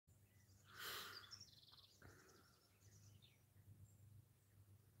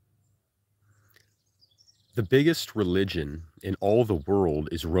The biggest religion in all the world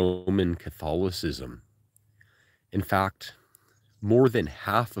is Roman Catholicism. In fact, more than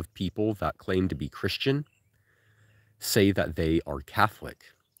half of people that claim to be Christian say that they are Catholic.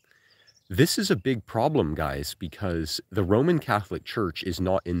 This is a big problem, guys, because the Roman Catholic Church is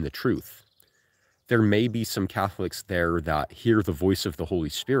not in the truth. There may be some Catholics there that hear the voice of the Holy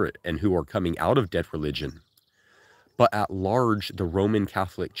Spirit and who are coming out of dead religion. But at large, the Roman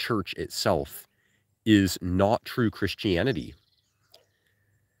Catholic Church itself is not true Christianity.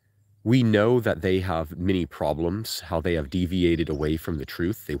 We know that they have many problems, how they have deviated away from the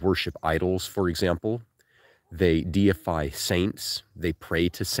truth. They worship idols, for example. They deify saints. They pray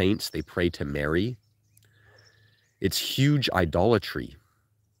to saints. They pray to Mary. It's huge idolatry.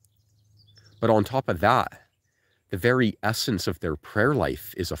 But on top of that, the very essence of their prayer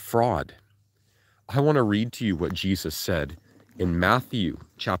life is a fraud. I want to read to you what Jesus said in Matthew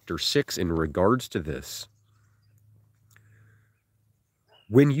chapter 6 in regards to this.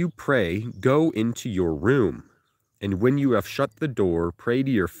 When you pray, go into your room, and when you have shut the door, pray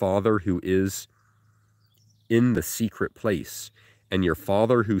to your Father who is in the secret place, and your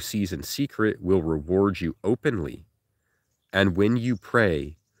Father who sees in secret will reward you openly. And when you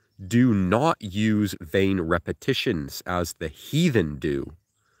pray, do not use vain repetitions as the heathen do,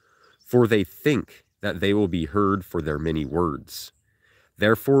 for they think that they will be heard for their many words.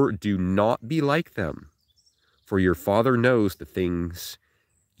 Therefore, do not be like them, for your Father knows the things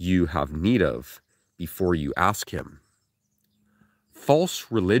you have need of before you ask him. False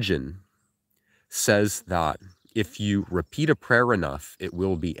religion says that if you repeat a prayer enough, it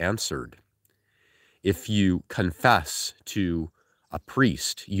will be answered. If you confess to a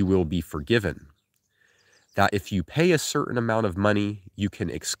priest, you will be forgiven. That if you pay a certain amount of money, you can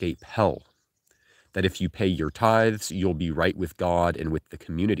escape hell. That if you pay your tithes, you'll be right with God and with the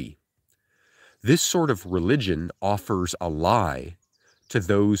community. This sort of religion offers a lie to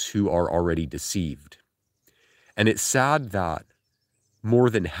those who are already deceived. And it's sad that more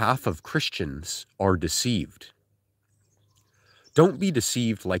than half of Christians are deceived. Don't be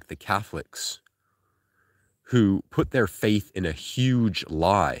deceived like the Catholics who put their faith in a huge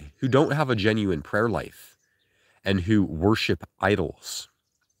lie, who don't have a genuine prayer life, and who worship idols.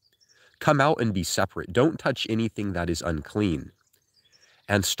 Come out and be separate. Don't touch anything that is unclean,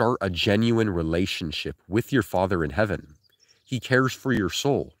 and start a genuine relationship with your Father in heaven. He cares for your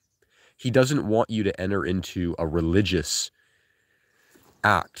soul. He doesn't want you to enter into a religious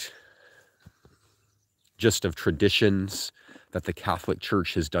act just of traditions that the Catholic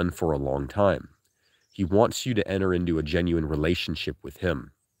Church has done for a long time. He wants you to enter into a genuine relationship with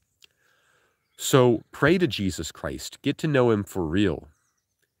him. So pray to Jesus Christ, get to know him for real,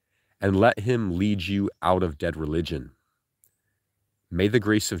 and let him lead you out of dead religion. May the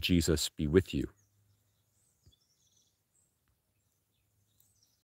grace of Jesus be with you.